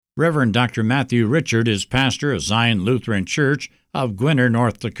Reverend Dr. Matthew Richard is pastor of Zion Lutheran Church of Gwinner,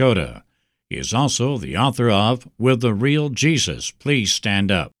 North Dakota. He is also the author of Will the Real Jesus Please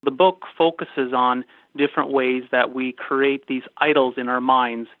Stand Up? The book focuses on different ways that we create these idols in our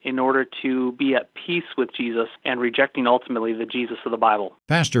minds in order to be at peace with Jesus and rejecting ultimately the Jesus of the Bible.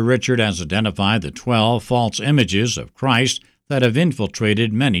 Pastor Richard has identified the 12 false images of Christ that have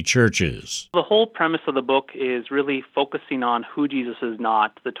infiltrated many churches. The whole premise of the book is really focusing on who Jesus is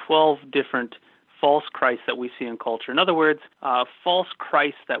not, the 12 different false Christs that we see in culture. In other words, false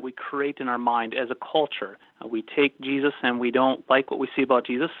Christs that we create in our mind as a culture. We take Jesus and we don't like what we see about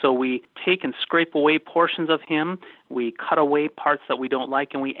Jesus, so we take and scrape away portions of him. We cut away parts that we don't like,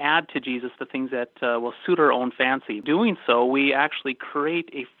 and we add to Jesus the things that will suit our own fancy. Doing so, we actually create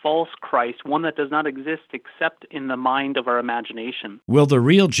a false Christ, one that does not exist except in the mind of our imagination. Will the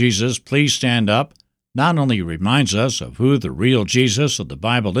Real Jesus Please Stand Up? Not only reminds us of who the real Jesus of the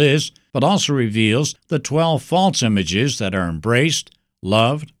Bible is, but also reveals the 12 false images that are embraced,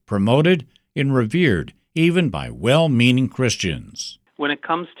 loved, promoted, and revered, even by well-meaning Christians. When it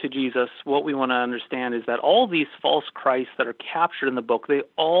comes to Jesus, what we want to understand is that all these false Christs that are captured in the book, they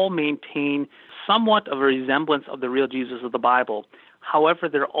all maintain somewhat of a resemblance of the real Jesus of the Bible. However,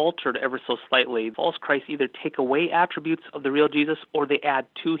 they're altered ever so slightly. False Christs either take away attributes of the real Jesus or they add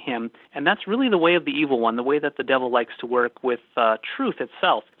to him. And that's really the way of the evil one, the way that the devil likes to work with truth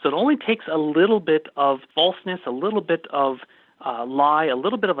itself. So it only takes a little bit of falseness, a little bit of lie, a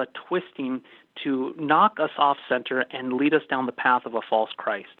little bit of a twisting to knock us off center and lead us down the path of a false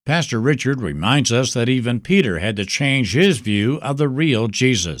Christ. Pastor Richard reminds us that even Peter had to change his view of the real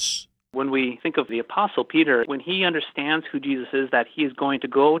Jesus. When we think of the Apostle Peter, when he understands who Jesus is, that he is going to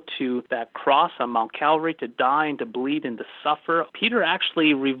go to that cross on Mount Calvary to die and to bleed and to suffer, Peter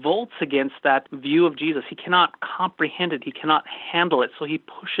actually revolts against that view of Jesus. He cannot comprehend it. He cannot handle it. So he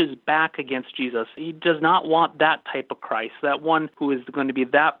pushes back against Jesus. He does not want that type of Christ, that one who is going to be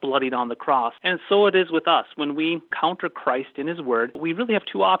that bloodied on the cross. And so it is with us. When we counter Christ in his word, we really have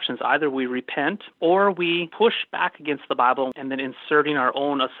two options. Either we repent or we push back against the Bible and then inserting our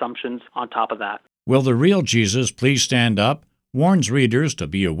own assumptions on top of that. Will the Real Jesus Please Stand Up? Warns readers to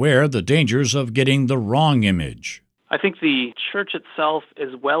be aware of the dangers of getting the wrong image. I think the church itself,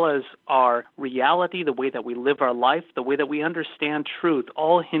 as well as our reality, the way that we live our life, the way that we understand truth,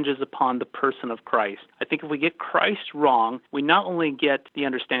 all hinges upon the person of Christ. I think if we get Christ wrong, we not only get the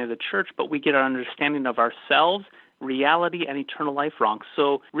understanding of the church, but we get our understanding of ourselves, reality, and eternal life wrong.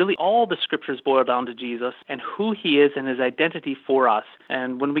 So really all the scriptures boil down to Jesus and who he is and his identity for us.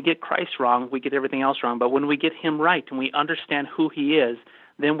 And when we get Christ wrong, we get everything else wrong. But when we get him right and we understand who he is,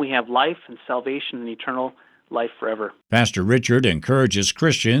 then we have life and salvation and eternal life forever. Pastor Richard encourages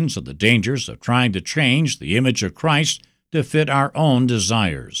Christians of the dangers of trying to change the image of Christ to fit our own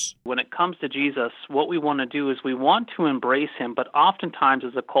desires. When it comes to Jesus, what we want to do is we want to embrace him, but oftentimes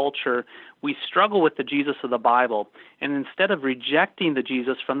as a culture, we struggle with the Jesus of the Bible. And instead of rejecting the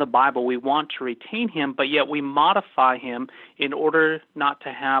Jesus from the Bible, we want to retain him, but yet we modify him in order not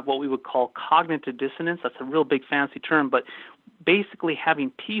to have what we would call cognitive dissonance. That's a real big fancy term, but basically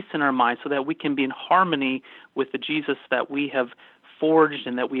having peace in our mind so that we can be in harmony with the Jesus that we have forged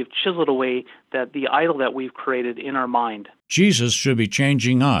and that we have chiseled away, that the idol that we've created in our mind. Jesus should be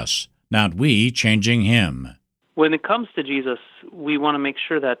changing us, not we changing him. When it comes to Jesus, we want to make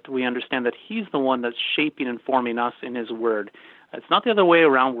sure that we understand that he's the one that's shaping and forming us in his word. It's not the other way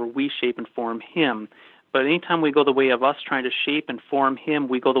around where we shape and form him. But anytime we go the way of us trying to shape and form him,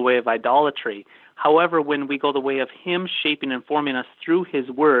 we go the way of idolatry. However, when we go the way of him shaping and forming us through his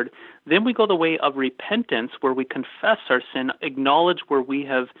word, then we go the way of repentance, where we confess our sin, acknowledge where we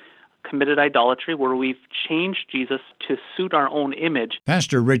have committed idolatry, where we've changed Jesus to suit our own image.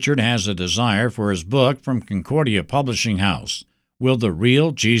 Pastor Richard has a desire for his book from Concordia Publishing House. Will the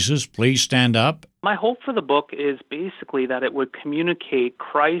Real Jesus Please Stand Up? My hope for the book is basically that it would communicate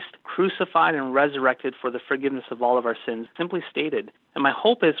Christ crucified and resurrected for the forgiveness of all of our sins, simply stated. And my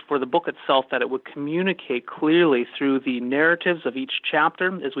hope is for the book itself that it would communicate clearly through the narratives of each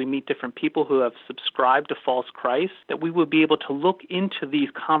chapter as we meet different people who have subscribed to false Christ, that we would be able to look into these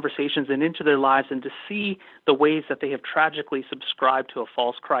conversations and into their lives and to see the ways that they have tragically subscribed to a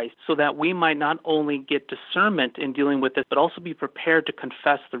false Christ, so that we might not only get discernment in dealing with it, but also be prepared to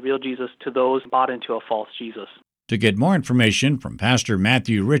confess the real Jesus to those bought into a false Jesus. To get more information from Pastor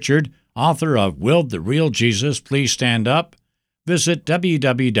Matthew Richard, author of Will the Real Jesus Please Stand Up?, visit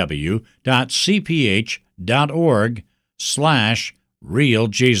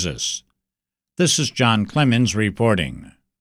www.cph.org/realjesus. This is John Clemens reporting.